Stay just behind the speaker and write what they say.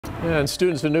And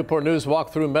students in Newport News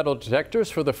walked through metal detectors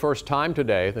for the first time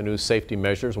today. The new safety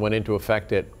measures went into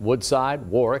effect at Woodside,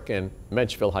 Warwick, and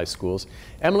Menchville high schools.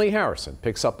 Emily Harrison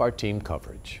picks up our team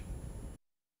coverage.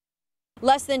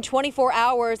 Less than 24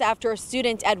 hours after a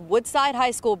student at Woodside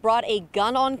High School brought a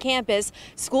gun on campus,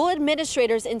 school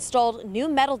administrators installed new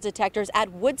metal detectors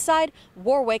at Woodside,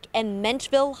 Warwick, and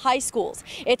Menchville high schools.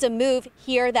 It's a move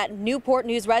here that Newport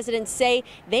News residents say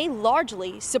they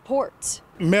largely support.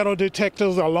 Metal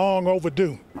detectors are long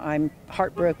overdue. I'm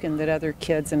heartbroken that other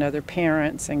kids and other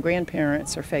parents and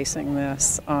grandparents are facing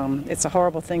this. It's a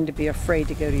horrible thing to be afraid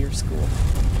to go to your school.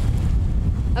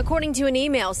 According to an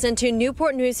email sent to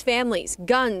Newport News families,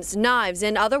 guns, knives,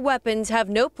 and other weapons have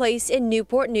no place in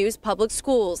Newport News public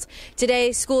schools.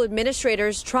 Today, school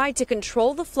administrators tried to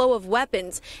control the flow of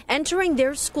weapons entering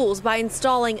their schools by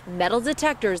installing metal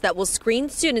detectors that will screen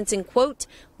students in, quote,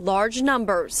 large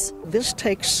numbers. This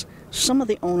takes some of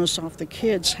the onus off the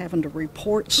kids having to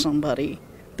report somebody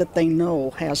that they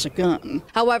know has a gun.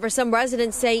 However, some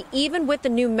residents say even with the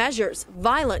new measures,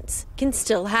 violence can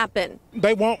still happen.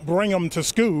 They won't bring them to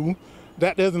school.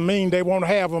 That doesn't mean they won't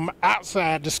have them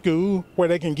outside the school where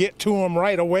they can get to them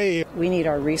right away. We need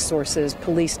our resources.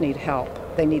 Police need help.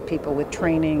 They need people with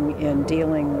training in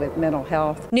dealing with mental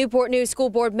health. Newport News School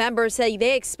Board members say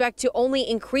they expect to only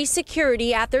increase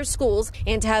security at their schools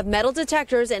and to have metal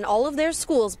detectors in all of their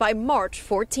schools by March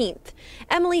 14th.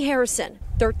 Emily Harrison,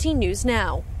 13 News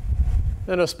Now.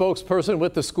 And a spokesperson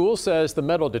with the school says the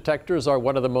metal detectors are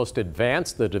one of the most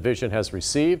advanced the division has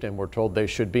received, and we're told they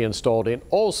should be installed in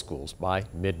all schools by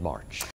mid-March.